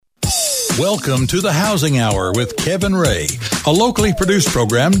Welcome to the Housing Hour with Kevin Ray, a locally produced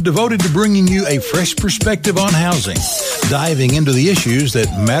program devoted to bringing you a fresh perspective on housing, diving into the issues that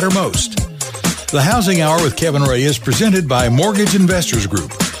matter most. The Housing Hour with Kevin Ray is presented by Mortgage Investors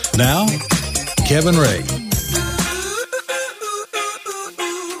Group. Now, Kevin Ray.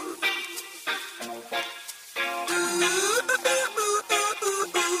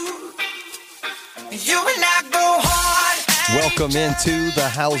 Welcome into the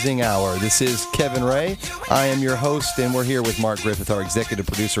Housing Hour. This is Kevin Ray. I am your host, and we're here with Mark Griffith, our executive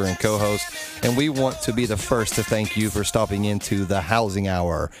producer and co-host. And we want to be the first to thank you for stopping into the Housing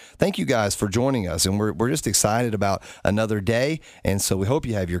Hour. Thank you guys for joining us, and we're just excited about another day. And so we hope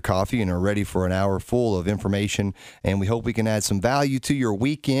you have your coffee and are ready for an hour full of information. And we hope we can add some value to your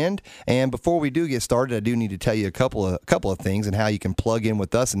weekend. And before we do get started, I do need to tell you a couple of things and how you can plug in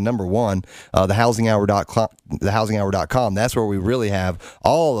with us. And number one, thehousinghour.com. That's where we really have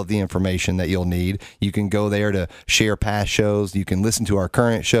all of the information that you'll need. You can go there to share past shows. You can listen to our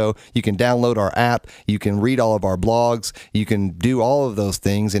current show. You can download our app. You can read all of our blogs. You can do all of those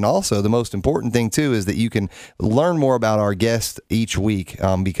things. And also, the most important thing, too, is that you can learn more about our guests each week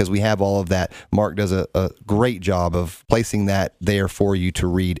because we have all of that. Mark does a great job of placing that there for you to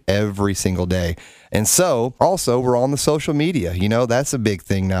read every single day. And so, also, we're on the social media. You know, that's a big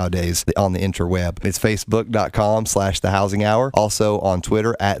thing nowadays on the interweb. It's facebook.com/thehousinghour. Also on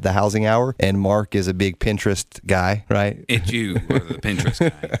Twitter @thehousinghour. And Mark is a big Pinterest guy, right? It's you, the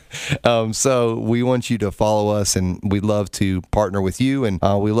Pinterest guy. So we want you to follow us, and we'd love to partner with you, and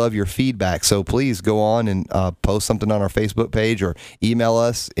we love your feedback. So please go on and post something on our Facebook page or email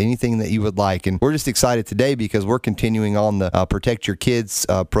us, anything that you would like. And we're just excited today because we're continuing on the Protect Your Kids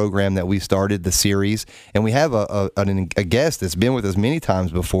program that we started, the series. And we have a guest that's been with us many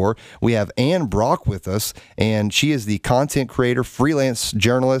times before. We have Ann Brock with us, and she is the content creator, freelance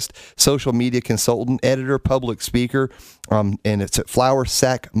journalist, social media consultant, editor, public speaker, and it's at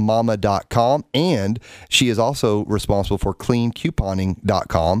floursackmama.com. And she is also responsible for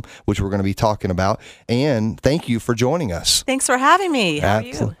cleancouponing.com, which we're going to be talking about. And thank you for joining us. Thanks for having me. How are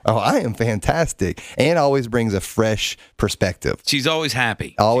you? Oh, I am fantastic. Ann always brings a fresh perspective. She's always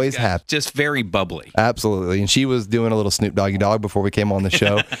happy. Always happy. Just very bubbly. Absolutely. And she was doing a little Snoop Doggy Dogg before we came on the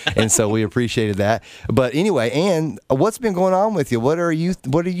show. And so we appreciated that. But anyway, Ann, what's been going on with you? What have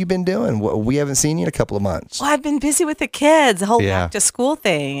you been doing? We haven't seen you in a couple of months. Well, I've been busy with the kids, the whole back to school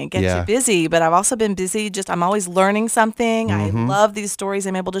thing. It gets you busy, but I've also been busy. I'm always learning something. Mm-hmm. I love these stories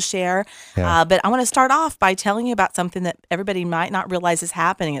I'm able to share. Yeah. But I want to start off by telling you about something that everybody might not realize is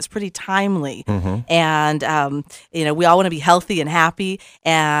happening. It's pretty timely. Mm-hmm. And, we all want to be healthy and happy.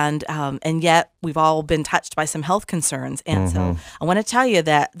 And yet we've all been touched by some health concerns. And so I want to tell you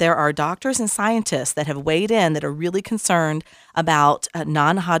that there are doctors and scientists that have weighed in that are really concerned about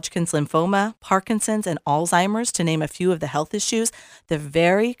non-Hodgkin's lymphoma, Parkinson's, and Alzheimer's, to name a few of the health issues. They're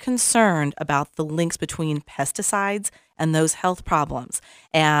very concerned about the links between pesticides and those health problems.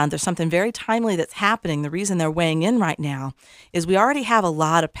 And there's something very timely that's happening. The reason they're weighing in right now is we already have a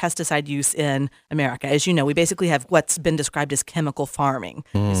lot of pesticide use in America. As you know, we basically have what's been described as chemical farming.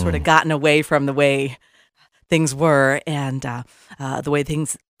 We've sort of gotten away from the way things were and the way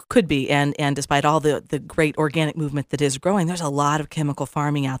things could be. And despite all the great organic movement that is growing, there's a lot of chemical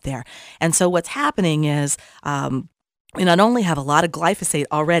farming out there. And so what's happening is we not only have a lot of glyphosate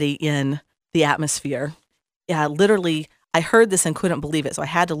already in the atmosphere, literally, I heard this and couldn't believe it. So I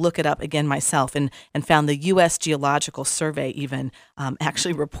had to look it up again myself and found the U.S. Geological Survey even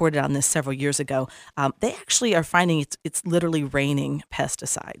actually reported on this several years ago. They actually are finding it's literally raining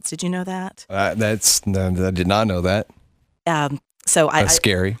pesticides. Did you know that? I did not know that. That's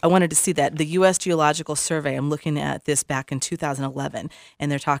scary. I wanted to see that. The U.S. Geological Survey, I'm looking at this back in 2011,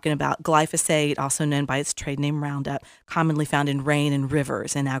 and they're talking about glyphosate, also known by its trade name Roundup, commonly found in rain and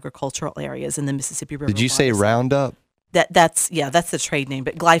rivers and agricultural areas in the Mississippi River. Did you say Roundup? That's the trade name,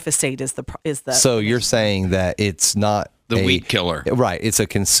 but glyphosate is the. So you're saying that it's not the weed killer, right? It's a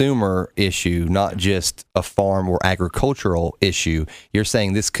consumer issue, not just a farm or agricultural issue. You're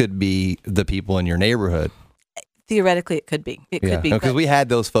saying this could be the people in your neighborhood. Theoretically, it could be. It could be. Because we had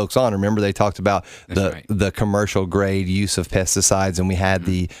those folks on. Remember, they talked about the commercial grade use of pesticides, and we had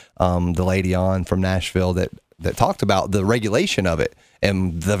the lady on from Nashville that talked about the regulation of it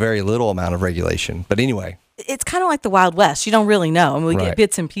and the very little amount of regulation. But anyway. It's kind of like the Wild West. You don't really know. I mean, we get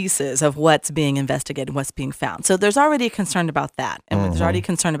bits and pieces of what's being investigated, what's being found. So there's already a concern about that. And there's already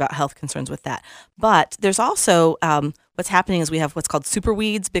concern about health concerns with that. But there's also what's happening is we have what's called super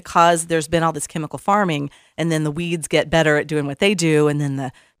weeds because there's been all this chemical farming, and then the weeds get better at doing what they do, and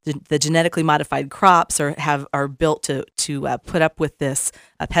then the genetically modified crops are built to put up with this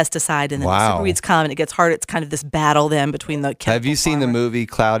pesticide, and then the super weeds come, and it gets hard. It's kind of this battle then between the chemical Have you seen the movie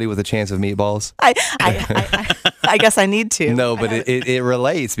Cloudy with a Chance of Meatballs? I guess I need to. No, but it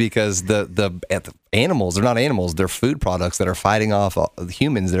relates because the animals, they're not animals, they're food products that are fighting off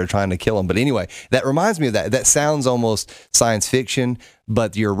humans that are trying to kill them. But anyway, that reminds me of that. That sounds almost science fiction,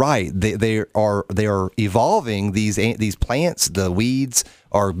 but you're right. They are evolving. These plants, the weeds,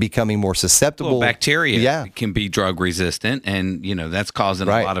 are becoming more susceptible. Well, bacteria can be drug resistant, and that's causing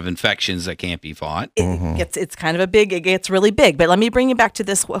a lot of infections that can't be fought. It's kind of it gets really big. But let me bring you back to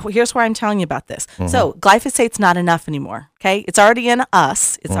this. Here's where I'm telling you about this. So glyphosate's not enough anymore. Okay, it's already in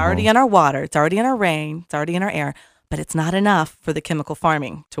us. It's already in our water. It's already in our rain. It's already in our air. But it's not enough for the chemical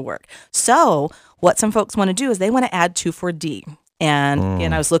farming to work. So what some folks want to do is they want to add 2,4-D.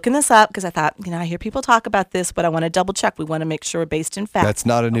 And I was looking this up because I thought, I hear people talk about this, but I want to double check. We want to make sure we're based in fact. That's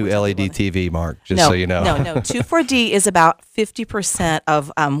not a new LED TV, Mark, so you know. No. 2,4-D is about 50%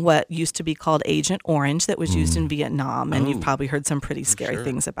 of what used to be called Agent Orange that was used in Vietnam. And you've probably heard some pretty scary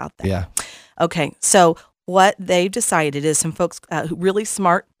things about that. Yeah. Okay, so what they decided is some folks, really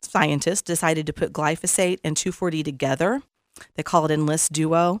smart scientists, decided to put glyphosate and 2,4-D together. They call it Enlist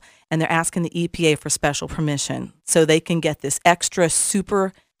Duo, and they're asking the EPA for special permission so they can get this extra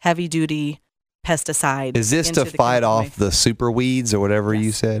super heavy-duty pesticide. Is this to fight off the super weeds or whatever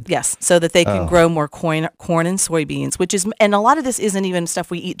you said? Yes, so that they can grow more corn and soybeans, and a lot of this isn't even stuff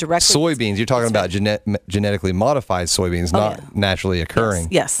we eat directly. Soybeans, you're talking about genetically modified soybeans, not naturally occurring.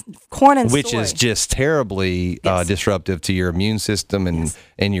 Yes. Corn and which is just terribly disruptive to your immune system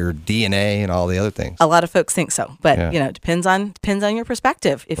and your DNA and all the other things. A lot of folks think so, but it depends on your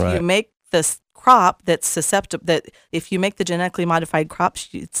perspective. If you make this crop that's susceptible, that if you make the genetically modified crop,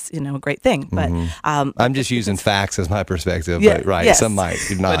 it's a great thing. But I'm just using facts as my perspective. But some might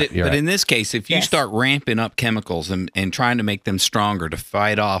not. But in this case, if you start ramping up chemicals and trying to make them stronger to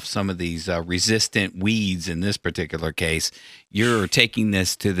fight off some of these resistant weeds, in this particular case, you're taking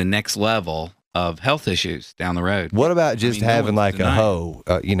this to the next level of health issues down the road. What about just having like a hoe,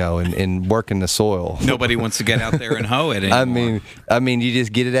 and working the soil? Nobody wants to get out there and hoe it anymore. I mean, you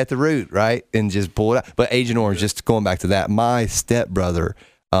just get it at the root, right, and just pull it out. But Agent Orange, just going back to that, my stepbrother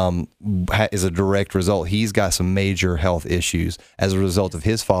is a direct result. He's got some major health issues as a result of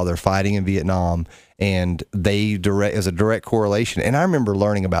his father fighting in Vietnam, and is a direct correlation. And I remember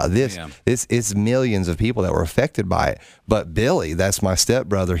learning about this. Yeah. It's millions of people that were affected by it. But Billy, that's my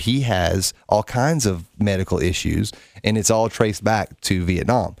stepbrother, he has all kinds of medical issues, and it's all traced back to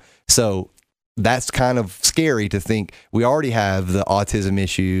Vietnam. So that's kind of scary to think. We already have the autism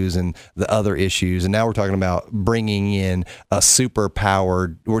issues and the other issues, and now we're talking about bringing in a super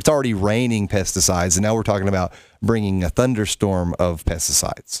powered, where it's already raining pesticides, and now we're talking about bringing a thunderstorm of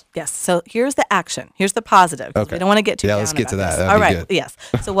pesticides. Yes. So here's the action. Here's the positive. Okay. We don't want to get too down let's get to that. All right. Good. Yes.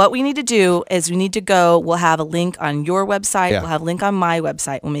 So what we need to do is we need to go. We'll have a link on your website. Yeah. We'll have a link on my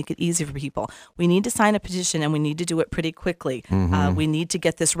website. We'll make it easy for people. We need to sign a petition, and we need to do it pretty quickly. We need to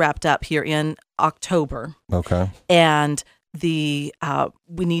get this wrapped up here in October. Okay. And we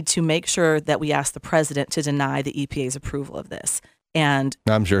need to make sure that we ask the president to deny the EPA's approval of this. And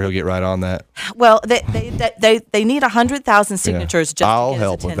I'm sure he'll get right on that. Well, they need 100,000 signatures just I'll to get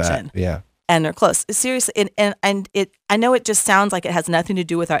help his attention. With that. Yeah. And they're close. Seriously, and I know it just sounds like it has nothing to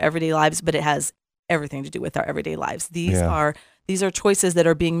do with our everyday lives, but it has everything to do with our everyday lives. These are choices that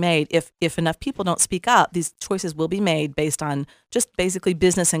are being made. If enough people don't speak up, these choices will be made based on just basically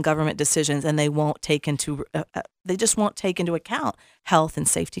business and government decisions, and they won't take into they just won't take into account health and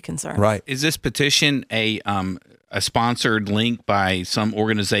safety concerns. Right. Is this petition a sponsored link by some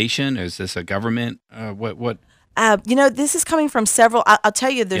organization? Is this a government? What? This is coming from several. I'll tell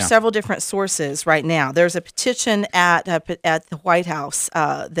you, there's several different sources right now. There's a petition at the White House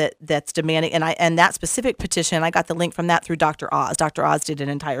that's demanding, and that specific petition, I got the link from that through Dr. Oz. Dr. Oz did an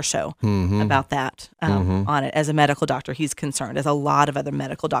entire show about that on it. As a medical doctor, he's concerned, as a lot of other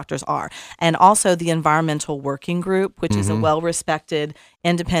medical doctors are, and also the Environmental Working Group, which is a well-respected,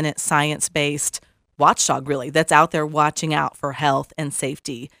 independent, science-based watchdog, really, that's out there watching out for health and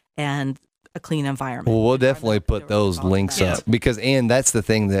safety and a clean environment. Well, we'll definitely put those links up because, and that's the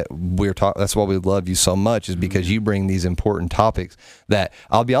thing that we're talking. That's why we love you so much, is because you bring these important topics that,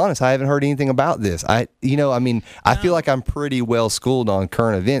 I'll be honest, I haven't heard anything about this. I feel like I'm pretty well schooled on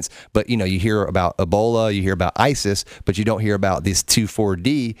current events, but you hear about Ebola, you hear about ISIS, but you don't hear about this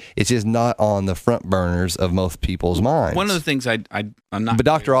 2,4-D. It's just not on the front burners of most people's minds. One of the things I'm not. But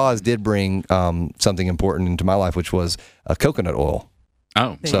Dr. Oz did bring something important into my life, which was coconut oil.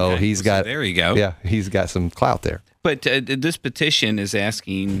 Oh, so okay. he's got. So there you go. Yeah, he's got some clout there. But this petition is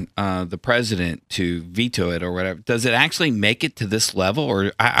asking the president to veto it or whatever. Does it actually make it to this level?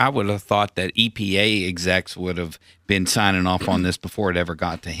 Or I would have thought that EPA execs would have been signing off on this before it ever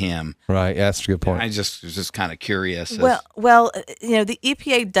got to him. Right. That's a good point. I was just kind of curious. Well, the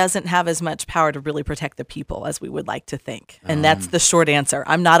EPA doesn't have as much power to really protect the people as we would like to think. And that's the short answer.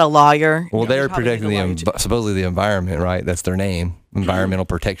 I'm not a lawyer. Well, they're protecting supposedly the environment, right? That's their name. Environmental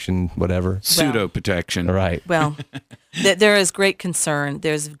protection, whatever. Pseudo protection. Right. Well, there is great concern.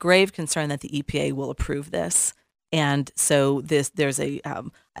 There's grave concern that the EPA will approve this. And so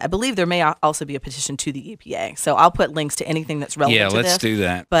I believe there may also be a petition to the EPA. So I'll put links to anything that's relevant to this. Yeah, let's do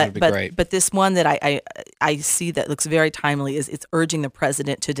that. That'd be great. But this one that I see that looks very timely is it's urging the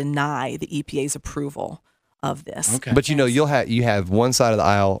president to deny the EPA's approval of this. Okay. But you have one side of the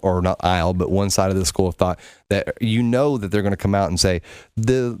aisle, or not aisle, but one side of the school of thought that that they're going to come out and say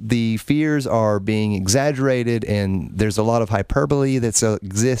the fears are being exaggerated and there's a lot of hyperbole that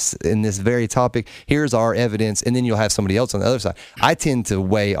exists in this very topic. Here's our evidence, and then you'll have somebody else on the other side. I tend to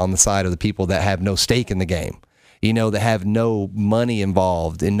weigh on the side of the people that have no stake in the game. That have no money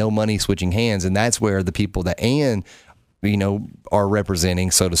involved and no money switching hands, and that's where the people that Ann are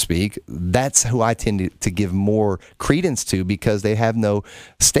representing, so to speak, that's who I tend to give more credence to because they have no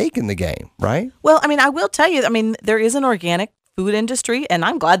stake in the game, right? Well, I will tell you, there is an organic food industry, and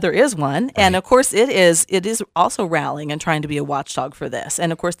I'm glad there is one. Right. And of course, it is also rallying and trying to be a watchdog for this.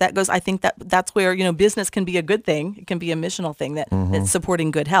 And of course, I think that's where, business can be a good thing. It can be a missional thing that's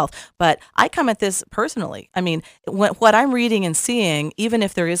supporting good health. But I come at this personally. What I'm reading and seeing, even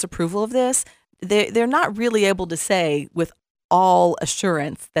if there is approval of this, they're not really able to say with all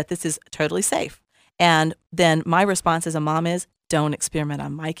assurance that this is totally safe. And then my response as a mom is, don't experiment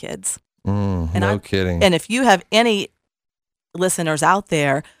on my kids. No kidding. And if you have any listeners out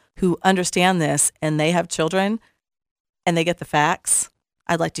there who understand this and they have children and they get the facts,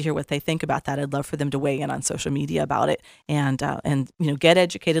 I'd like to hear what they think about that. I'd love for them to weigh in on social media about it and get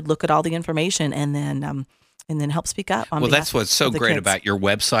educated, look at all the information, and then help speak up. That's what's so great about your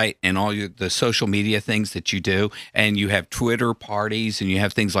website and all the social media things that you do. And you have Twitter parties and you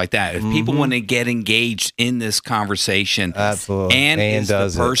have things like that. If people want to get engaged in this conversation, absolutely, and is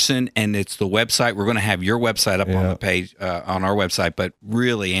the person, and it's the website. We're going to have your website up on the page on our website. But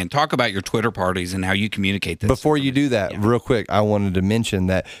really, and talk about your Twitter parties and how you communicate this. Before you do that, real quick, I wanted to mention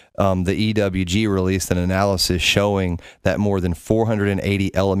that the EWG released an analysis showing that more than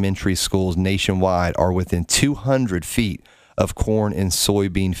 480 elementary schools nationwide are within 200 feet of corn and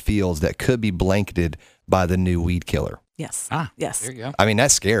soybean fields that could be blanketed by the new weed killer. Yes. Yes. There you go.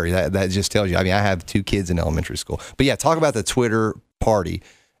 That's scary. That just tells you. I have 2 kids in elementary school. But yeah, talk about the Twitter party.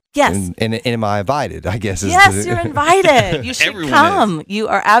 Yes. And am I invited, I guess? Yes, you're invited. You should come. You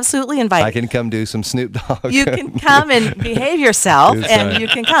are absolutely invited. I can come do some Snoop Dogg. You can come and behave yourself, and you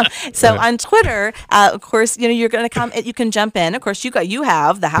can come. So on Twitter, of course, you're going to come. You can jump in. Of course, you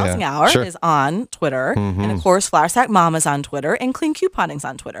have the Housing Hour is on Twitter, and of course, Flour Sack Mom is on Twitter, and Clean Couponing's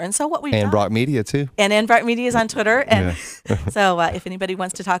on Twitter. And so what we've done, Brock Media too, and Brock Media is on Twitter. And so if anybody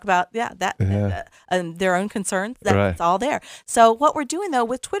wants to talk about their own concerns, that's all there. So what we're doing though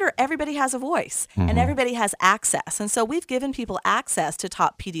with Twitter, everybody has a voice and everybody has access. And so we've given people access to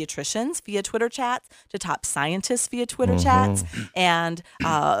top pediatricians via Twitter chats, to top scientists via Twitter chats, and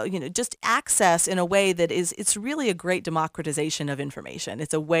just access in a way that it's really a great democratization of information.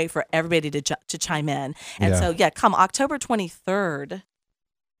 It's a way for everybody to chime in. And so come October 23rd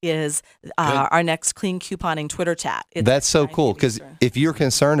is our next Clean Couponing Twitter chat. That's so cool, because if you're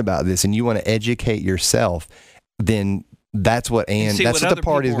concerned about this and you want to educate yourself, then that's what that's what the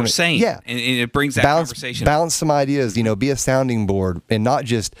party is going to say. Yeah, and it brings that conversation. Bounce some ideas. Be a sounding board, and not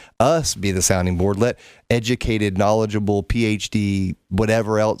just us be the sounding board. Let educated, knowledgeable, PhD,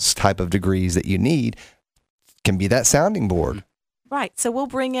 whatever else type of degrees that you need can be that sounding board. Right. So we'll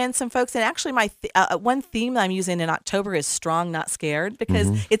bring in some folks. And actually, my one theme that I'm using in October is strong, not scared,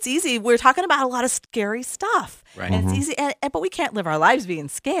 because it's easy. We're talking about a lot of scary stuff. Right. And it's easy. But we can't live our lives being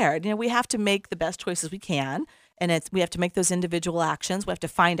scared. We have to make the best choices we can. And we have to make those individual actions. We have to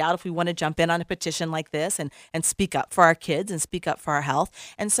find out if we want to jump in on a petition like this and speak up for our kids and speak up for our health.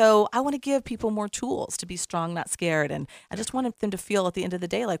 And so I want to give people more tools to be strong, not scared. And I just wanted them to feel at the end of the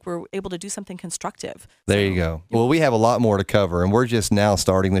day like we're able to do something constructive. There you go. Well, we have a lot more to cover, and we're just now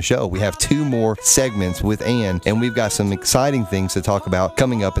starting the show. We have 2 more segments with Ann, and we've got some exciting things to talk about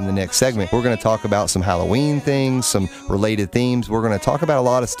coming up in the next segment. We're going to talk about some Halloween things, some related themes. We're going to talk about a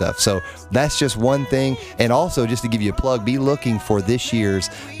lot of stuff. So that's just one thing. And also, just to give you a plug, be looking for this year's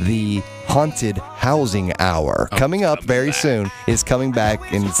The Haunted Housing Hour. Coming up very soon. It's coming back,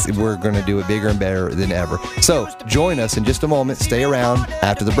 and we're going to do it bigger and better than ever. So join us in just a moment. Stay around.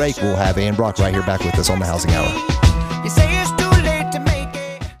 After the break, we'll have Ann Brock right here back with us on The Housing Hour. You say it's too late to make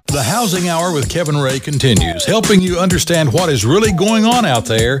it. The Housing Hour with Kevin Ray continues, helping you understand what is really going on out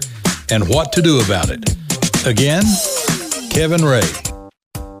there and what to do about it. Again, Kevin Ray.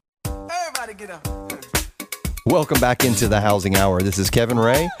 Everybody get up. Welcome back into The Housing Hour. This is Kevin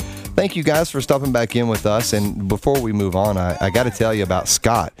Ray. Thank you guys for stopping back in with us. And before we move on, I got to tell you about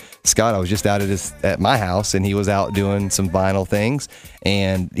Scott. Scott, I was just out at my house, and he was out doing some vinyl things.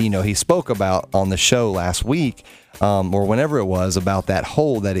 And, he spoke about on the show last week, or whenever it was, about that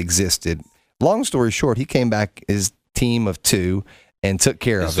hole that existed. Long story short, he came back, his team of 2, and took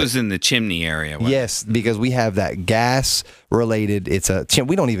care of it. This was in the chimney area. Yes, because we have that gas-related,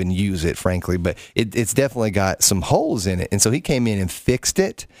 we don't even use it, frankly, but it's definitely got some holes in it. And so he came in and fixed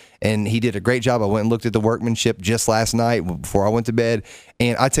it, and he did a great job. I went and looked at the workmanship just last night before I went to bed,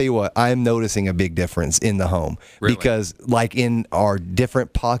 and I tell you what, I'm noticing a big difference in the home. Really? Because like in our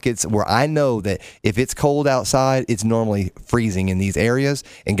different pockets where I know that if it's cold outside, it's normally freezing in these areas,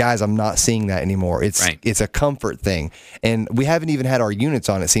 and guys, I'm not seeing that anymore. It's a comfort thing, and we haven't even had our units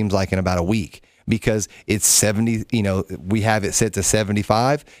on, it seems like, in about a week. Because it's 70, we have it set to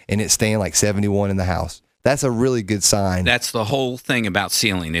 75, and it's staying like 71 in the house. That's a really good sign. That's the whole thing about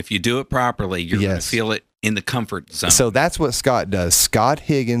sealing. If you do it properly, you're going to feel it in the comfort zone. So that's what Scott does. Scott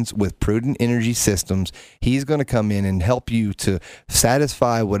Higgins with Prudent Energy Systems. He's going to come in and help you to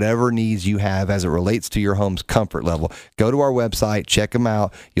satisfy whatever needs you have as it relates to your home's comfort level. Go to our website, check them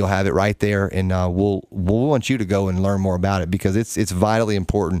out. You'll have it right there, and we'll want you to go and learn more about it, because it's vitally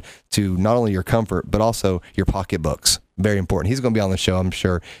important to not only your comfort but also your pocketbooks. Very important. He's going to be on the show, I'm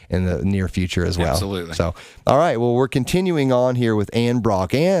sure, in the near future as well. Absolutely. So, all right. Well, we're continuing on here with Ann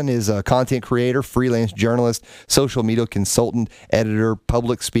Brock. Ann is a content creator, freelance journalist, social media consultant, editor,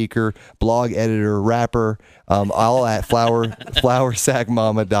 public speaker, blog editor, rapper, all at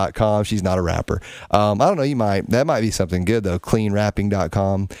floursackmama.com. She's not a rapper. I don't know. That might be something good, though.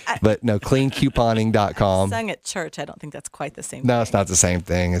 Cleanwrapping.com. But no, cleancouponing.com. Sung at church. I don't think that's quite the same No, thing. it's not the same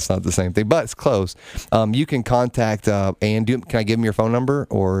thing. It's not the same thing, but it's close. You can contact Ann. Can I give him your phone number,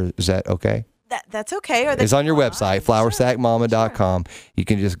 or is that okay? That's okay. Or it's on your website, floursackmama.com. Sure. You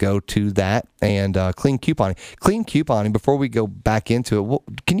can just go to that and clean couponing. Clean couponing, before we go back into it,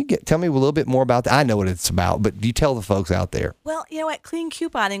 can you tell me a little bit more about that? I know what it's about, but you tell the folks out there. Well, at Clean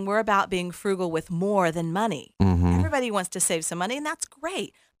Couponing, we're about being frugal with more than money. Mm-hmm. Everybody wants to save some money, and that's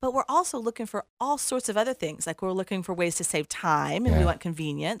great. But we're also looking for all sorts of other things. Like, we're looking for ways to save time, and we want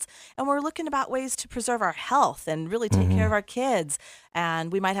convenience. And we're looking about ways to preserve our health and really take care of our kids.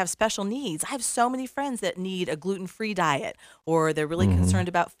 And we might have special needs. I have so many friends that need a gluten-free diet, or they're really concerned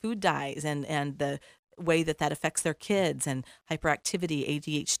about food dyes and the way that affects their kids, and hyperactivity,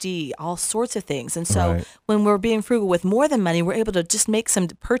 ADHD, all sorts of things. And so when we're being frugal with more than money, we're able to just make some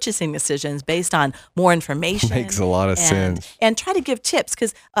purchasing decisions based on more information. Makes a lot of sense. And try to give tips,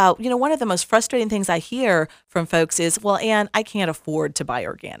 because one of the most frustrating things I hear from folks is, well, Ann, I can't afford to buy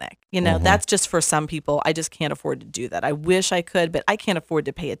organic. That's just for some people. I just can't afford to do that. I wish I could, but I can't afford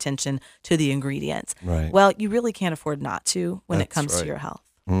to pay attention to the ingredients. Right. Well, you really can't afford not to when it comes to your health.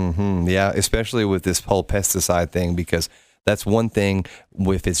 Mm-hmm. Yeah, especially with this whole pesticide thing, because that's one thing.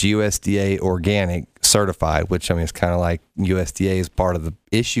 If it's USDA organic certified, which it's kind of like USDA is part of the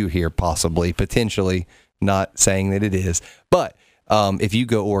issue here, potentially, not saying that it is. But if you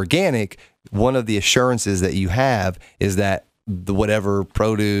go organic, one of the assurances that you have is that whatever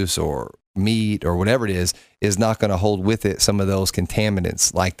produce or meat or whatever it is not going to hold with it some of those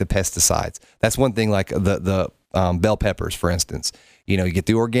contaminants like the pesticides. That's one thing, like the bell peppers, for instance. You get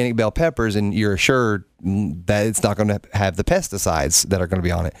the organic bell peppers, and you're assured that it's not going to have the pesticides that are going to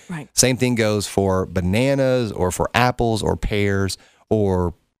be on it. Right. Same thing goes for bananas, or for apples, or pears,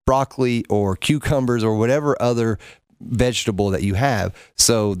 or broccoli, or cucumbers, or whatever other vegetable that you have.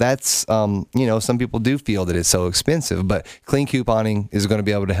 So that's, some people do feel that it's so expensive, but Clean Couponing is going to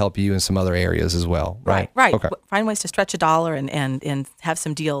be able to help you in some other areas as well. Right. Okay. Find ways to stretch $1 and have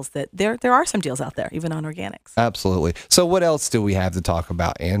some deals that there are some deals out there, even on organics. Absolutely. So what else do we have to talk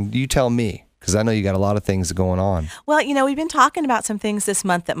about? And you tell me, because I know you got a lot of things going on. Well, we've been talking about some things this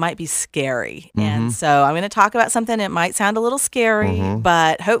month that might be scary. And so I'm going to talk about something that might sound a little scary,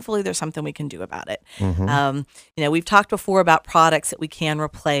 but hopefully there's something we can do about it. We've talked before about products that we can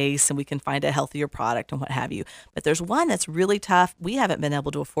replace, and we can find a healthier product and what have you. But there's one that's really tough. We haven't been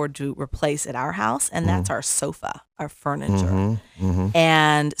able to afford to replace at our house, and that's our sofa. our furniture.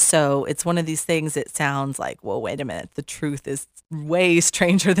 And so it's one of these things that sounds like, well, wait a minute, the truth is way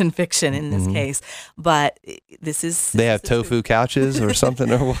stranger than fiction in this case. But this is... They have tofu couches or something,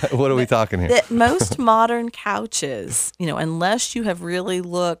 or what are we talking here? That most modern couches, unless you have really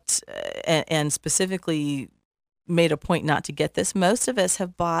looked and specifically made a point not to get this, most of us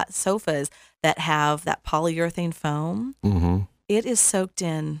have bought sofas that have that polyurethane foam. It is soaked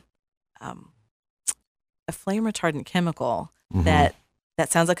in a flame retardant chemical that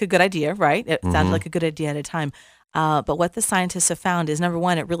sounds like a good idea, right? It sounded like a good idea at a time. But what the scientists have found is, number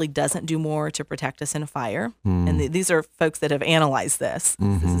one, it really doesn't do more to protect us in a fire. And these are folks that have analyzed this.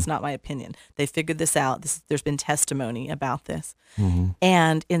 This is not my opinion. They figured this out. There's been testimony about this.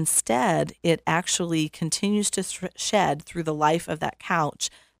 And instead, it actually continues to shed through the life of that couch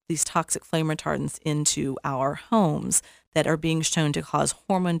these toxic flame retardants into our homes that are being shown to cause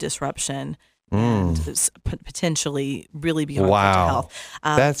hormone disruption and potentially really be harmful to health.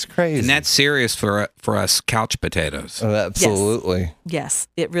 That's crazy. And that's serious for us couch potatoes. Oh, absolutely. Yes,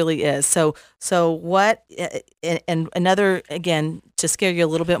 it really is. So what, and another, again, to scare you a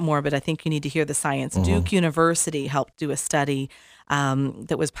little bit more, but I think you need to hear the science. Duke University helped do a study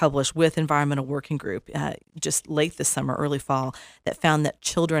that was published with Environmental Working Group just late this summer, early fall, that found that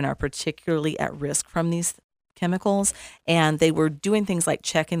children are particularly at risk from these chemicals, and they were doing things like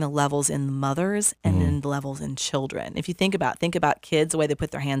checking the levels in the mothers and then the levels in children. If you think about kids, the way they put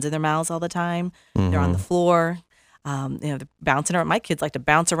their hands in their mouths all the time, they're on the floor, they're bouncing around. My kids like to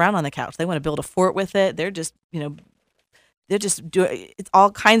bounce around on the couch. They want to build a fort with it. They're just doing it's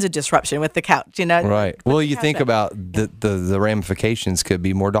all kinds of disruption with the couch, Right. Well, you think about the ramifications could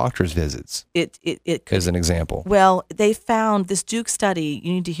be more doctor's visits. It could, as an example. Well, they found this Duke study.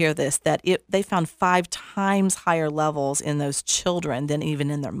 You need to hear this. That they found 5 times higher levels in those children than even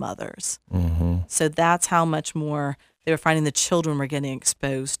in their mothers. So that's how much more they were finding the children were getting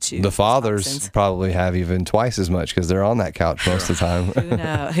exposed to. The fathers toxins. probably have even twice as much because they're on that couch most of the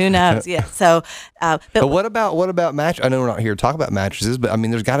time. Who knows? Yeah. So, but what about mattress? I know we're not here to talk about mattresses, but I mean,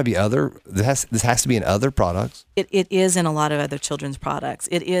 there's got to be other. This has to be in other products. It is in a lot of other children's products.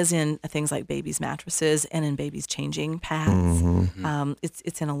 It is in things like babies' mattresses and in babies' changing pads.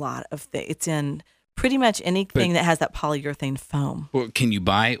 It's in a lot of things. It's in pretty much anything that has that polyurethane foam. Well, can you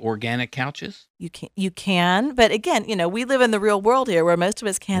buy organic couches? You can, but again, we live in the real world here where most of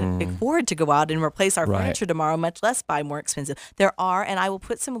us can't afford to go out and replace our furniture tomorrow, much less buy more expensive. There are, and I will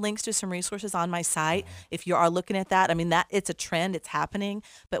put some links to some resources on my site if you are looking at that. I mean, that it's a trend, it's happening,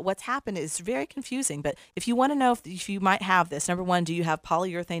 but what's happened is very confusing. But if you want to know if you might have this, number one, do you have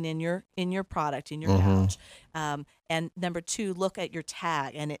polyurethane in your product, in your couch? And number two, look at your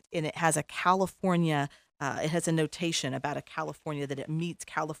tag, and it has a California. It has a notation about a California that it meets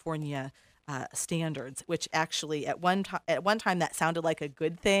California standards, which actually at one time that sounded like a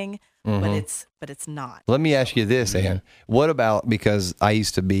good thing, but it's not. Let me ask you this, Ann. What about, because I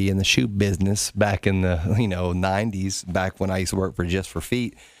used to be in the shoe business back in the 90s, back when I used to work for Just for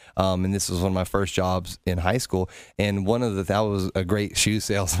Feet. And this was one of my first jobs in high school. And that was a great shoe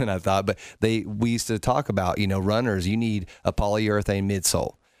salesman, I thought. But we used to talk about, runners, you need a polyurethane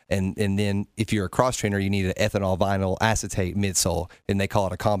midsole. And then if you're a cross trainer, you need an ethanol vinyl acetate midsole, and they call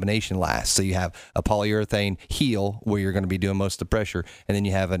it a combination last. So you have a polyurethane heel where you're going to be doing most of the pressure, and then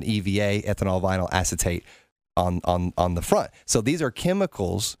you have an EVA ethanol vinyl acetate on the front. So these are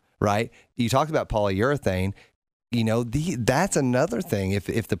chemicals, right? You talked about polyurethane. That's another thing.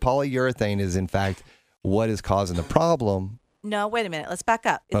 If the polyurethane is in fact what is causing the problem. No, wait a minute. Let's back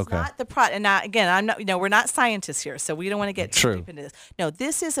up. It's not the product. And now, again, I'm not. We're not scientists here, so we don't want to get too deep into this. No,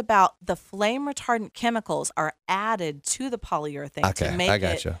 this is about the flame retardant chemicals are added to the polyurethane to make I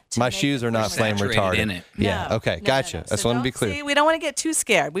gotcha. My shoes are not flame retardant. In it. Yeah. No, okay. Gotcha. No. I just want to be clear. See, we don't want to get too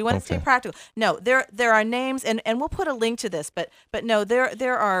scared. We want to stay practical. No, there are names, and we'll put a link to this. But no,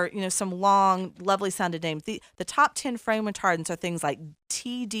 there are some long, lovely sounded names. The top 10 flame retardants are things like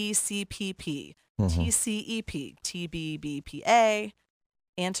TDCPP. TCEP, TBBPA,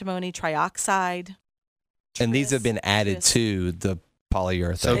 antimony trioxide. And these have been added to the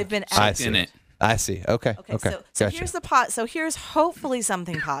polyurethane. So they've been added in it. I see. Okay. So here's here's hopefully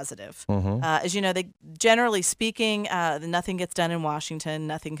something positive. As you know, generally speaking, nothing gets done in Washington,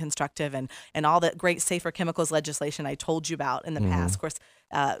 nothing constructive, and all that great safer chemicals legislation I told you about in the past. Of course,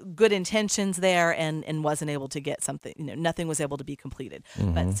 good intentions there, and wasn't able to get something. Nothing was able to be completed.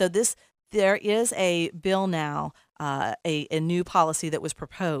 But so there is a bill now, a new policy that was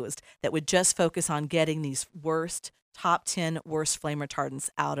proposed that would just focus on getting these top 10 worst flame retardants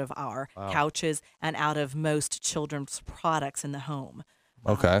out of our couches and out of most children's products in the home.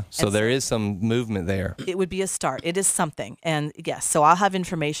 Okay. So there is some movement there. It would be a start. It is something. And yes, so I'll have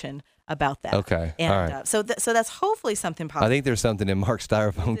information about that. Okay. And all right. so that's hopefully something positive. I think there's something in Mark's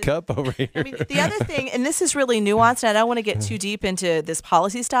styrofoam cup over here. I mean, the other thing, and this is really nuanced, and I don't want to get too deep into this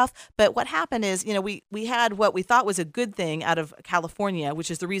policy stuff, but what happened is, we had what we thought was a good thing out of California, which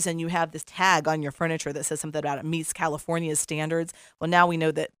is the reason you have this tag on your furniture that says something about it meets California's standards. Well, now we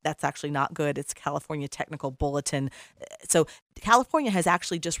know that that's actually not good. It's California Technical Bulletin. So California has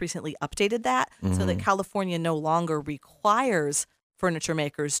actually just recently updated that so that California no longer requires furniture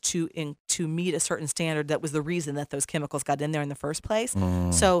makers to meet a certain standard. That was the reason that those chemicals got in there in the first place.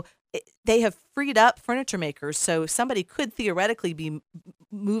 So they have freed up furniture makers. So somebody could theoretically be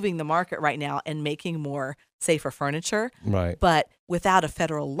moving the market right now and making more safer furniture. Right. But without a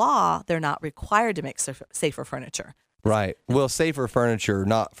federal law, they're not required to make safer furniture. Right. Well, safer furniture,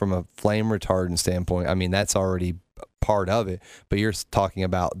 not from a flame retardant standpoint. I mean, that's already part of it, but you're talking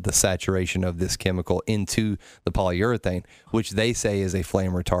about the saturation of this chemical into the polyurethane, which they say is a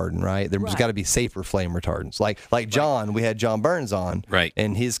flame retardant, right? There's got to be safer flame retardants. Like John, we had John Burns on, right?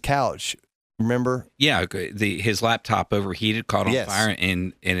 And his couch, remember? Yeah, his laptop overheated, caught on fire,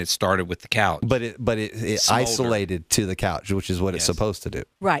 and it started with the couch. But it isolated to the couch, which is what it's supposed to do.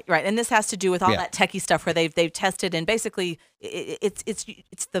 Right. And this has to do with all that techie stuff where they've tested, and basically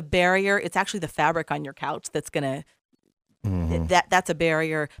it's the barrier. It's actually the fabric on your couch that's gonna. That's a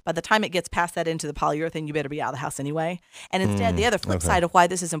barrier. By the time it gets past that into the polyurethane, you better be out of the house anyway. And instead, the other flip side of why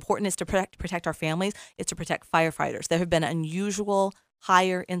this is important is to protect our families. It's to protect firefighters. There have been unusual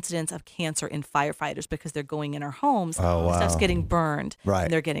higher incidence of cancer in firefighters because they're going in our homes. Stuff's getting burned,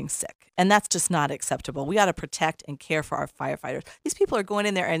 and they're getting sick. And that's just not acceptable. We got to protect and care for our firefighters. These people are going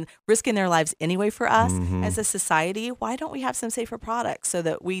in there and risking their lives anyway for us as a society. Why don't we have some safer products so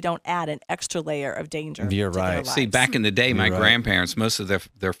that we don't add an extra layer of danger? You're to their right. lives? See, back in the day, my grandparents, most of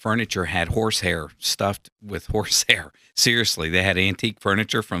their furniture had horsehair, stuffed with horsehair. Seriously, they had antique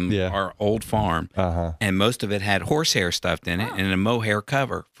furniture from our old farm, and most of it had horsehair stuffed in it and a mohair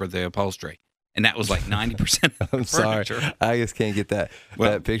cover for the upholstery. And that was like 90% of the furniture. Sorry, I just can't get that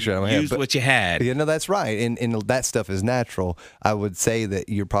picture out of my head. Use what you had. Yeah, no, that's right. And that stuff is natural. I would say that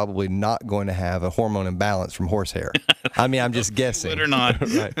you're probably not going to have a hormone imbalance from horsehair. I mean, I'm just guessing. Believe it or not.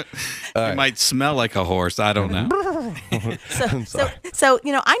 You might smell like a horse. I don't know. So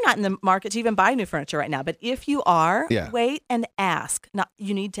I'm not in the market to even buy new furniture right now. But if you are, wait and ask.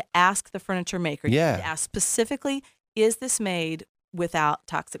 You need to ask the furniture maker. You need to ask specifically, is this made without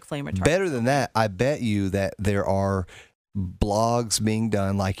toxic flame retardant? Better than that, I bet you that there are blogs being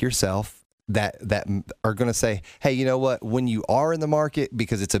done like yourself that are going to say, hey, you know what? When you are in the market,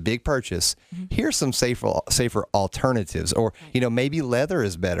 because it's a big purchase, here's some safer alternatives. Or, maybe leather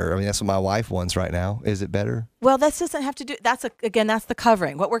is better. I mean, that's what my wife wants right now. Is it better? Well, that doesn't have to do. That's the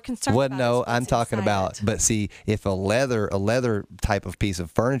covering. What we're concerned about. No, I'm talking about. But see, if a leather type of piece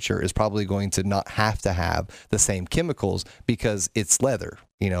of furniture is probably going to not have to have the same chemicals because it's leather.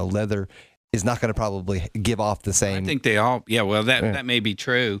 Leather is not going to probably give off the same. I think they all. Yeah, well, that may be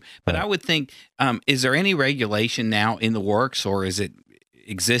true, but I would think, is there any regulation now in the works, or is it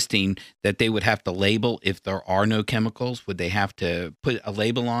existing that they would have to label if there are no chemicals? Would they have to put a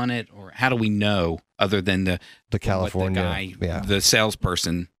label on it, or how do we know other than the California guy, the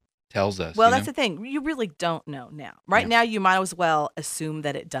salesperson tells us? Well, that's the thing. You really don't know now. Right now, you might as well assume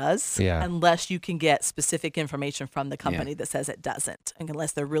that it does, unless you can get specific information from the company that says it doesn't, and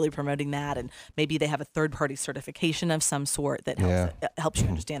unless they're really promoting that, and maybe they have a third-party certification of some sort that helps you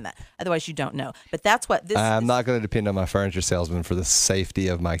understand that. Otherwise, you don't know. But that's what this I'm not going to depend on my furniture salesman for the safety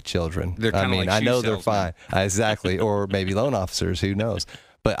of my children. I know they're fine. Exactly. Or maybe loan officers, who knows.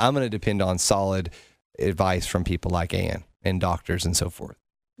 But I'm going to depend on solid advice from people like Ann and doctors and so forth.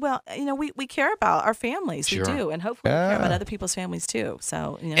 Well, we care about our families. Sure. We do. And hopefully we care about other people's families too.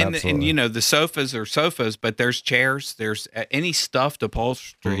 So, And the sofas are sofas, but there's chairs. There's any stuffed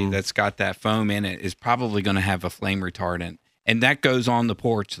upholstery that's got that foam in it is probably going to have a flame retardant. And that goes on the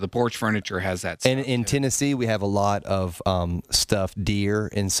porch. The porch furniture has that stuff. And in Tennessee, we have a lot of stuffed deer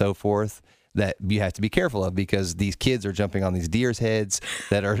and so forth that you have to be careful of, because these kids are jumping on these deer's heads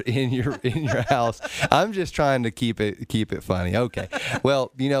that are in your house. I'm just trying to keep it funny. Okay.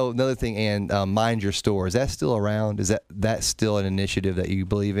 Well, another thing, and Mind Your Store, is that still around? Is that still an initiative that you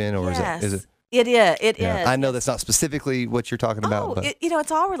believe in, or is it? It is. I know that's not specifically what you're talking about. But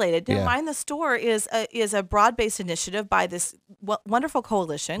it's all related. Mind the Store is a broad-based initiative by this wonderful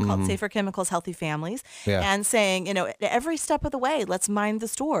coalition called Safer Chemicals, Healthy Families, and saying, every step of the way, let's mind the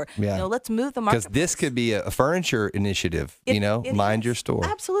store. Let's move the market. Because this could be a furniture initiative, mind your store.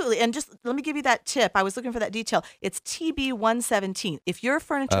 Absolutely. And just let me give you that tip. I was looking for that detail. It's TB117. If your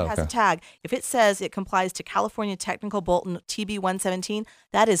furniture has a tag, if it says it complies to California Technical Bulletin TB117,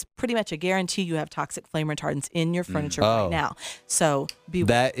 that is pretty much a guarantee you have toxic flame retardants in your furniture right now. So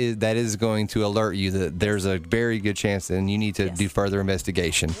beware. That is going to alert you that there's a very good chance and you need to do further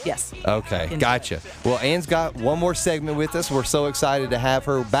investigation. Yes. Okay, gotcha. Well, Ann's got one more segment with us. We're so excited to have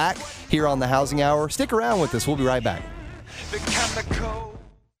her back here on the Housing Hour. Stick around with us. We'll be right back.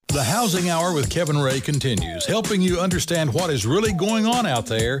 The Housing Hour with Kevin Ray continues, helping you understand what is really going on out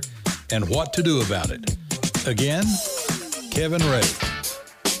there and what to do about it. Again, Kevin Ray.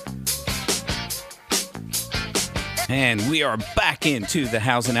 And we are back into the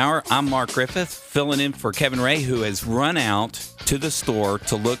Housing Hour. I'm Mark Griffith, filling in for Kevin Ray, who has run out to the store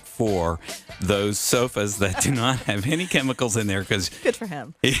to look for those sofas that do not have any chemicals in there. Good for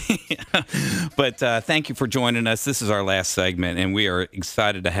him. But thank you for joining us. This is our last segment, and we are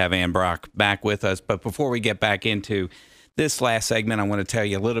excited to have Ann Brock back with us. But before we get back into this last segment, I want to tell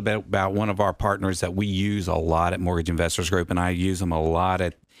you a little bit about one of our partners that we use a lot at Mortgage Investors Group, and I use them a lot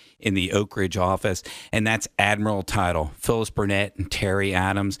in the Oak Ridge office, and that's Admiral Title. Phyllis Burnett and Terry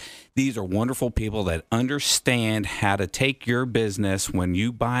Adams. These are wonderful people that understand how to take your business when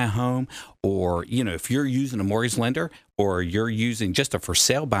you buy a home, or, if you're using a mortgage lender or you're using just a for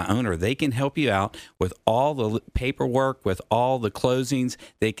sale by owner, they can help you out with all the paperwork, with all the closings.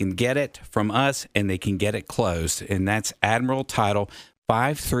 They can get it from us and they can get it closed. And that's Admiral Title.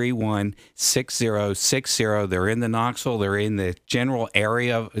 531-6060. They're in the Knoxville. They're in the general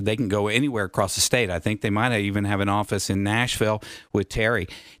area. They can go anywhere across the state. I think they might even have an office in Nashville with Terry.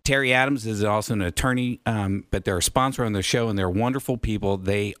 Terry Adams is also an attorney, but they're a sponsor on the show, and they're wonderful people.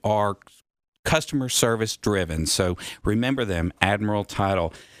 They are customer service driven. So remember them, Admiral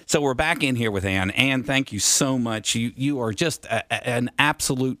Title. So we're back in here with Ann. Ann, thank you so much. You are just an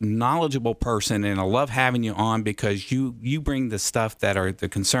absolute knowledgeable person, and I love having you on because you bring the stuff that are the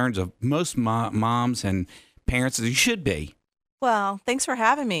concerns of most moms and parents as you should be. Well, thanks for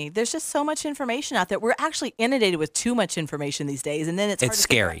having me. There's just so much information out there. We're actually inundated with too much information these days, and then it's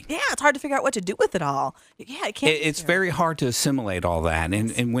scary. It's hard to figure out what to do with it all. Yeah, it can't. It's very hard to assimilate all that,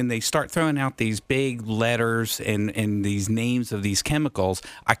 and when they start throwing out these big letters and these names of these chemicals,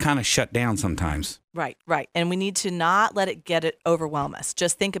 I kind of shut down sometimes. Right. And we need to not let it overwhelm us.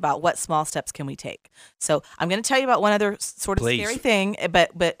 Just think about what small steps can we take. So I'm going to tell you about one other sort of scary thing,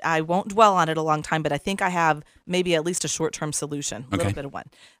 but I won't dwell on it a long time, but I think I have maybe at least a short-term solution, a little bit of one.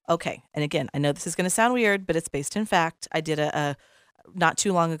 Okay. And again, I know this is going to sound weird, but it's based in fact. I did not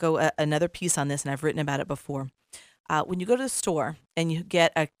too long ago, another piece on this, and I've written about it before. When you go to the store and you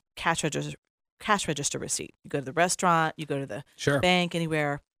get a cash register receipt, you go to the restaurant, you go to the bank,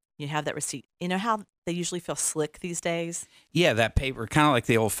 anywhere, you have that receipt. You know how they usually feel slick these days? Yeah, that paper, kind of like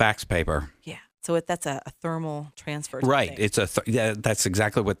the old fax paper. Yeah. So that's a thermal transfer. Right. It's that's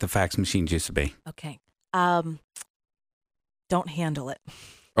exactly what the fax machines used to be. Okay. Don't handle it.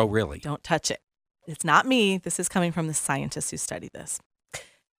 Oh, really? Don't touch it. It's not me. This is coming from the scientists who study this.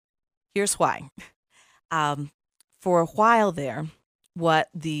 Here's why. For a while there, what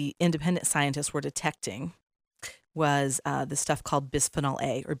the independent scientists were detecting was the stuff called bisphenol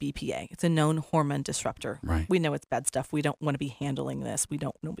A, or BPA. It's a known hormone disruptor. Right. We know it's bad stuff. We don't want to be handling this. We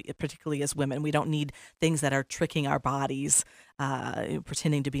don't know, particularly as women, we don't need things that are tricking our bodies,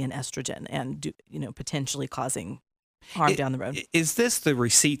 pretending to be an estrogen and potentially causing harm down the road. Is this the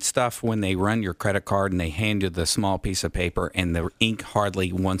receipt stuff when they run your credit card and they hand you the small piece of paper and the ink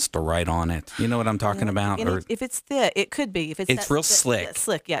hardly wants to write on it? You know what I'm talking about? Or, if it's thick, it could be. If it's real slick.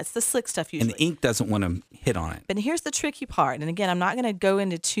 Slick, yeah, it's the slick stuff usually. And the ink doesn't want to hit on it. But here's the tricky part. And again, I'm not going to go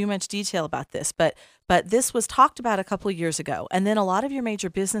into too much detail about this, but this was talked about a couple of years ago. And then a lot of your major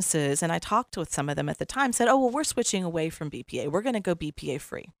businesses, and I talked with some of them at the time, said, oh, well, we're switching away from BPA. We're going to go BPA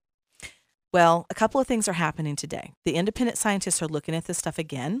free. Well, a couple of things are happening today. The independent scientists are looking at this stuff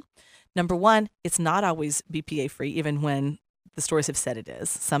again. Number one, it's not always BPA free, even when the stores have said it is.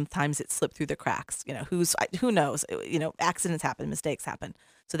 Sometimes it slipped through the cracks. Who knows? Accidents happen, mistakes happen.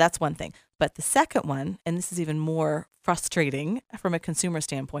 So that's one thing. But the second one, and this is even more frustrating from a consumer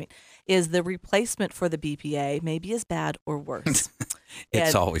standpoint, is the replacement for the BPA may be as bad or worse.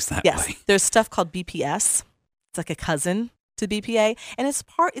 It's always that way. There's stuff called BPS. It's like a cousin to BPA, and it's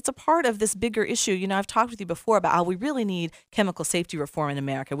a part of this bigger issue. I've talked with you before about how we really need chemical safety reform in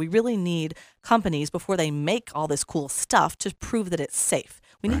America. We really need companies, before they make all this cool stuff, to prove that it's safe.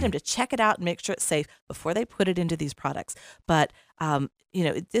 We need them to check it out and make sure it's safe before they put it into these products. But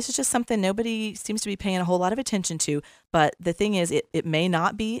this is just something nobody seems to be paying a whole lot of attention to. But the thing is, it may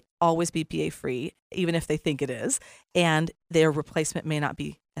not be always BPA free, even if they think it is, and their replacement may not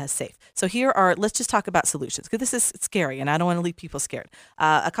be as safe. So let's just talk about solutions, because this is scary and I don't want to leave people scared.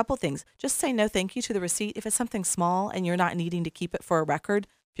 A couple things. Just say no thank you to the receipt. If it's something small and you're not needing to keep it for a record,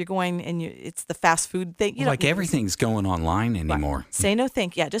 if you're going and it's the fast food thing, like everything's going online anymore. Right. Say no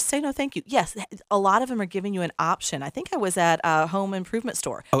thank you. Yeah, just say no thank you. Yes, a lot of them are giving you an option. I think I was at a home improvement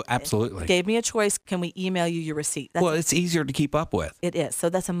store. Oh, absolutely. It gave me a choice. Can we email you your receipt? It's easier to keep up with. It is. So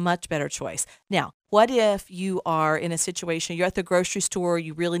that's a much better choice. Now, what if you are in a situation, you're at the grocery store,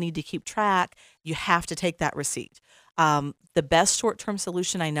 you really need to keep track, you have to take that receipt. The best short-term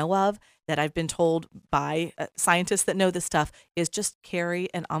solution I know of that I've been told by scientists that know this stuff is just carry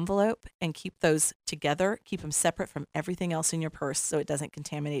an envelope and keep those together, keep them separate from everything else in your purse so it doesn't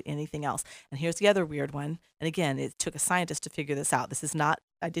contaminate anything else. And here's the other weird one. And again, it took a scientist to figure this out.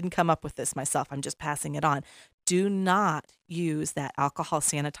 I didn't come up with this myself. I'm just passing it on. Do not use that alcohol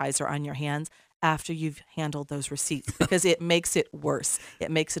sanitizer on your hands after you've handled those receipts, because it makes it worse.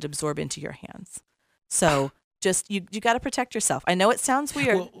 It makes it absorb into your hands. So just you got to protect yourself. I know it sounds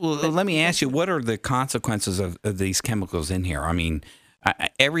weird. Well, let me ask you, what are the consequences of these chemicals in here? I mean,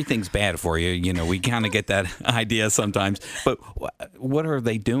 everything's bad for you. You know, we kind of get that idea sometimes. But what are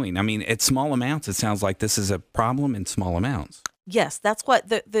they doing? I mean, at small amounts, it sounds like this is a problem in small amounts. Yes, that's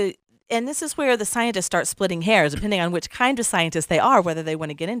what and this is where the scientists start splitting hairs, depending on which kind of scientists they are, whether they want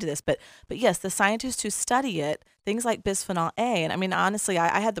to get into this. But yes, the scientists who study it, things like bisphenol A, and I mean, honestly,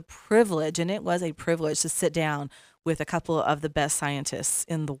 I had the privilege, and it was a privilege to sit down with a couple of the best scientists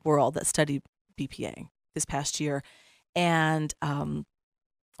in the world that studied BPA this past year, and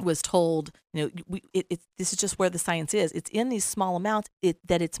was told, this is just where the science is. It's in these small amounts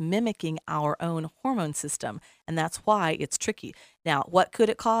that it's mimicking our own hormone system, and that's why it's tricky. Now, what could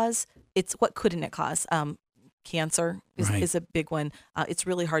it cause? What couldn't it cause? Cancer is a big one. It's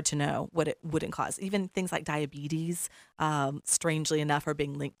really hard to know what it wouldn't cause. Even things like diabetes, strangely enough, are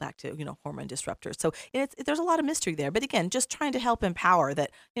being linked back to hormone disruptors. So there's a lot of mystery there. But again, just trying to help empower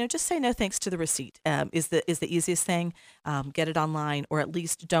that. Just say no thanks to the receipt is the easiest thing. Get it online, or at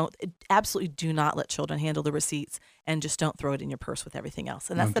least absolutely do not let children handle the receipts, and just don't throw it in your purse with everything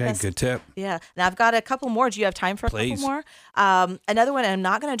else. And that's the best. Good tip. Yeah. Now I've got a couple more. Do you have time for a couple more? Another one. I'm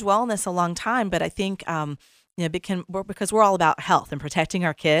not going to dwell on this a long time, but I think. Because we're all about health and protecting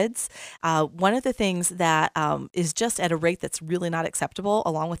our kids. One of the things that is just at a rate that's really not acceptable,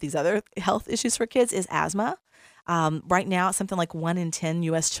 along with these other health issues for kids, is asthma. Right now, something like 1 in 10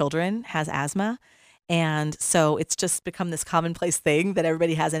 U.S. children has asthma. And so it's just become this commonplace thing that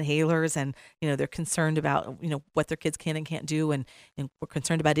everybody has inhalers, and they're concerned about what their kids can and can't do, and we're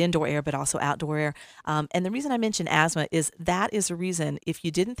concerned about indoor air, but also outdoor air. And the reason I mention asthma is that is a reason. If you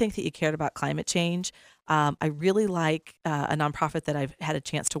didn't think that you cared about climate change, I really like a nonprofit that I've had a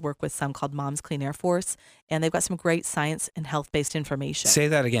chance to work with some called Moms Clean Air Force, and they've got some great science and health-based information. Say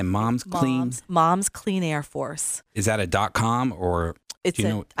that again, Moms Clean Air Force. Is that a .com or?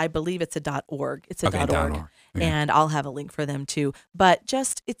 I believe it's a .org. It's a .org. .org. Yeah. And I'll have a link for them too. But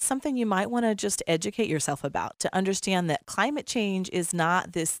it's something you might want to just educate yourself about, to understand that climate change is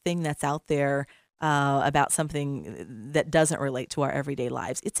not this thing that's out there about something that doesn't relate to our everyday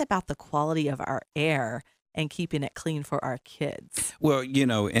lives. It's about the quality of our air and keeping it clean for our kids. Well,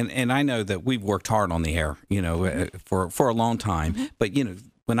 and I know that we've worked hard on the air, for a long time. Mm-hmm. But,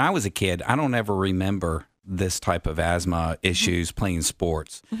 when I was a kid, I don't ever remember this type of asthma issues playing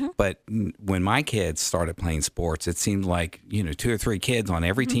sports. Mm-hmm. But when my kids started playing sports, it seemed like, 2 or 3 kids on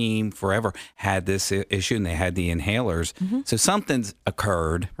every team forever had this issue, and they had the inhalers. Mm-hmm. So something's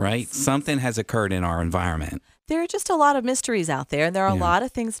occurred, right? Something has occurred in our environment. There are just a lot of mysteries out there. There are a lot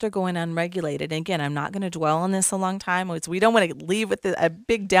of things that are going unregulated. And again, I'm not going to dwell on this a long time. We don't want to leave with a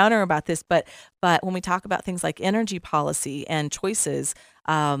big downer about this. But when we talk about things like energy policy and choices,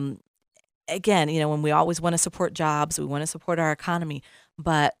 again, when we always want to support jobs, we want to support our economy.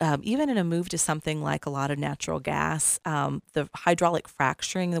 But even in a move to something like a lot of natural gas, the hydraulic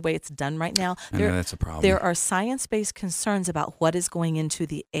fracturing, the way it's done right now, that's a problem. There are science-based concerns about what is going into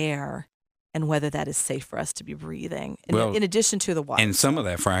the air and whether that is safe for us to be breathing, in addition to the water. And some of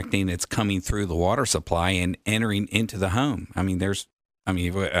that fracking, it's coming through the water supply and entering into the home.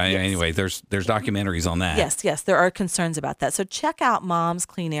 Anyway, there's documentaries on that. Yes, there are concerns about that. So check out Moms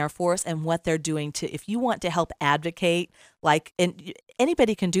Clean Air Force and what they're doing if you want to help advocate, and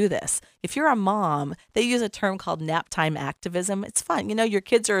anybody can do this. If you're a mom, they use a term called nap time activism. It's fun. Your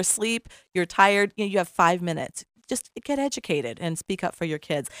kids are asleep, you're tired, you have 5 minutes. just get educated and speak up for your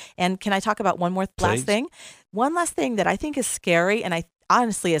kids. And can I talk about one more last thing? One last thing that I think is scary, and I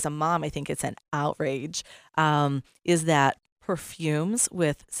honestly, as a mom, I think it's an outrage, is that perfumes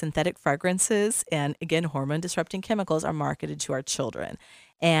with synthetic fragrances and, again, hormone disrupting chemicals are marketed to our children.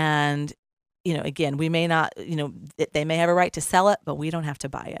 And, again, we may not, they may have a right to sell it, but we don't have to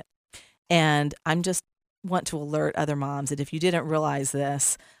buy it. And I'm just want to alert other moms that if you didn't realize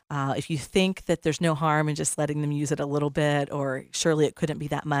this, if you think that there's no harm in just letting them use it a little bit, or surely it couldn't be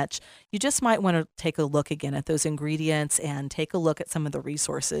that much, you just might want to take a look again at those ingredients and take a look at some of the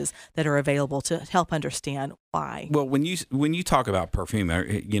resources that are available to help understand why. Well, when you talk about perfume,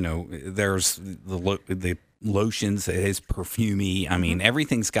 there's the lotions. It is perfumey. I mean,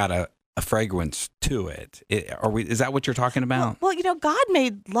 everything's got a fragrance to it. Is that what you're talking about? Well, God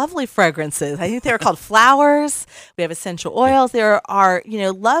made lovely fragrances. I think they're called flowers. We have essential oils. There are,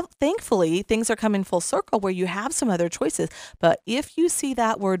 thankfully, things are coming full circle where you have some other choices. But if you see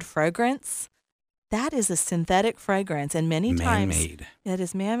that word fragrance, that is a synthetic fragrance. And many times it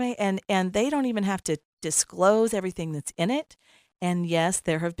is man-made. And they don't even have to disclose everything that's in it. And yes,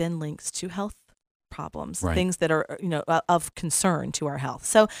 there have been links to health problems, things that are, of concern to our health.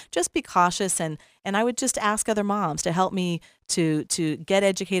 So just be cautious. And I would just ask other moms to help me to get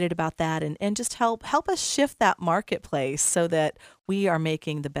educated about that and just help us shift that marketplace so that we are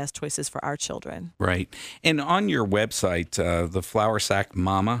making the best choices for our children. Right. And on your website,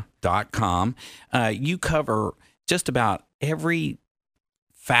 thefloursackmama.com, you cover just about every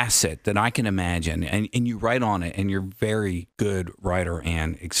facet that I can imagine, and you write on it, and you're very good writer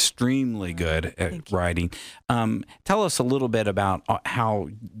and extremely good at writing. Tell us a little bit about how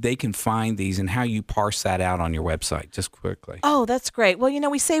they can find these and how you parse that out on your website, just quickly. Oh, that's great. Well,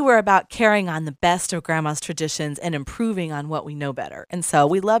 we say we're about carrying on the best of Grandma's traditions and improving on what we know better. And so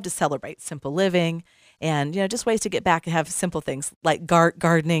we love to celebrate simple living and, just ways to get back and have simple things like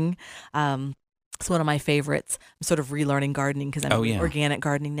gardening. It's one of my favorites. I'm sort of relearning gardening because I'm doing organic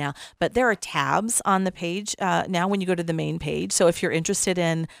gardening now. But there are tabs on the page now when you go to the main page. So if you're interested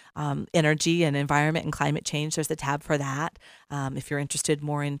in energy and environment and climate change, there's a tab for that. If you're interested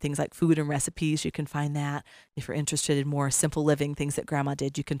more in things like food and recipes, you can find that. If you're interested in more simple living, things that Grandma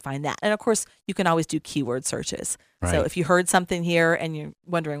did, you can find that. And of course, you can always do keyword searches. Right. So if you heard something here and you're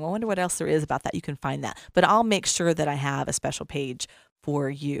wondering, I wonder what else there is about that, you can find that. But I'll make sure that I have a special page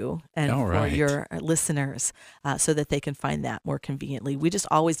for you and for your listeners so that they can find that more conveniently. We just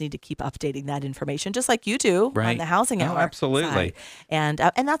always need to keep updating that information, just like you do on the Housing Hour. Absolutely. Side. And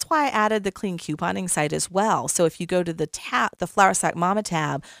that's why I added the clean couponing site as well. So if you go to the Flour Sack Mama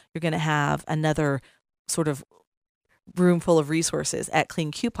tab, you're going to have another sort of room full of resources at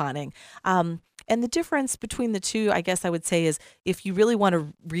clean couponing. And the difference between the two, I guess I would say, is if you really want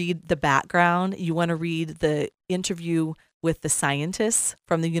to read the background, you want to read the interview with the scientists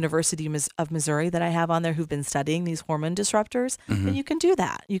from the University of Missouri that I have on there who've been studying these hormone disruptors, then you can do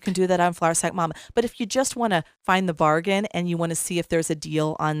that. You can do that on Flour Sack Mama. But if you just want to find the bargain and you want to see if there's a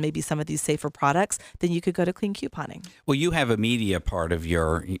deal on maybe some of these safer products, then you could go to Clean Couponing. Well, you have a media part of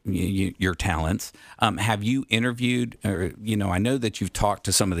your talents. Have you interviewed, or, I know that you've talked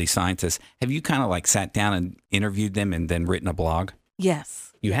to some of these scientists. Have you kind of like sat down and interviewed them and then written a blog? Yes.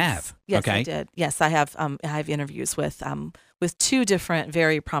 You have? Yes, okay. I did. Yes, I have. I have interviews with two different,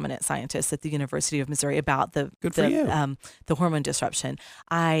 very prominent scientists at the University of Missouri about the hormone disruption.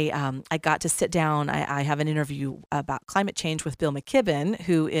 I got to sit down. I have an interview about climate change with Bill McKibben,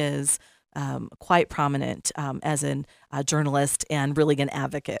 who is quite prominent as a journalist and really an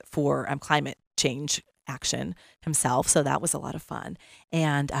advocate for climate change action himself. So that was a lot of fun.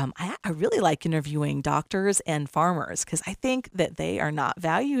 And I really like interviewing doctors and farmers because I think that they are not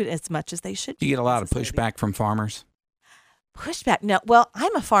valued as much as they should be. Do you get a lot of pushback from farmers? Pushback? No. Well,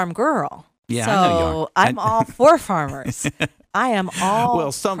 I'm a farm girl. Yeah, so I know you are. I'm all for farmers. I am all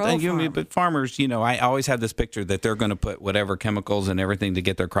but farmers, I always have this picture that they're going to put whatever chemicals and everything to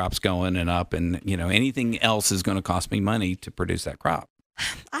get their crops going and up, and anything else is going to cost me money to produce that crop.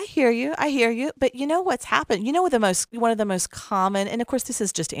 I hear you. But you know what's happened? One of the most common, and of course this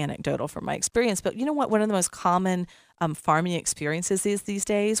is just anecdotal from my experience, but you know what? One of the most common farming experiences is these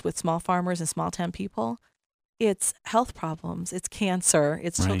days with small farmers and small town people. It's health problems. It's cancer.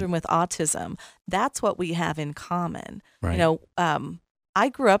 It's children with autism. That's what we have in common. Right. I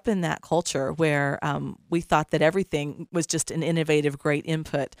grew up in that culture where we thought that everything was just an innovative, great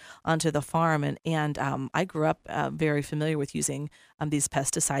input onto the farm. And I grew up very familiar with using these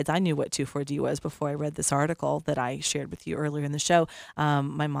pesticides. I knew what 2,4-D was before I read this article that I shared with you earlier in the show.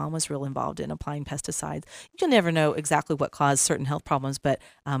 My mom was real involved in applying pesticides. You never know exactly what caused certain health problems, but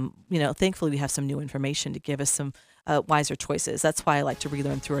thankfully we have some new information to give us some wiser choices. That's why I like to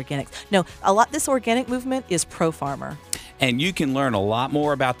relearn through organics. No, this organic movement is pro-farmer. And you can learn a lot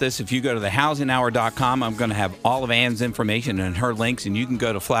more about this if you go to thehousinghour.com. I'm going to have all of Ann's information and her links, and you can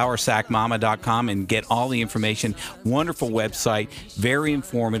go to floursackmama.com and get all the information. Wonderful website, very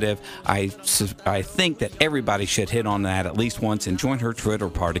informative. I think that everybody should hit on that at least once and join her Twitter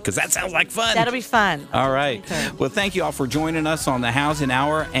party, because that sounds like fun. That'll be fun. All right. Well, thank you all for joining us on the Housing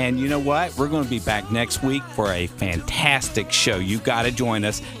Hour. And you know what? We're going to be back next week for a fantastic show. You've got to join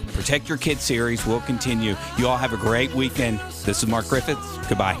us. Protect Your Kids series will continue. You all have a great weekend. This is Mark Griffiths.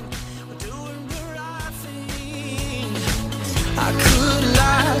 Goodbye.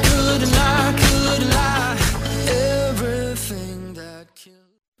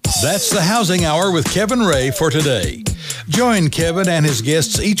 That's the Housing Hour with Kevin Ray for today. Join Kevin and his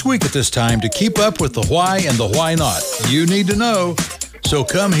guests each week at this time to keep up with the why and the why not. You need to know, so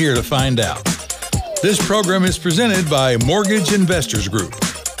come here to find out. This program is presented by Mortgage Investors Group.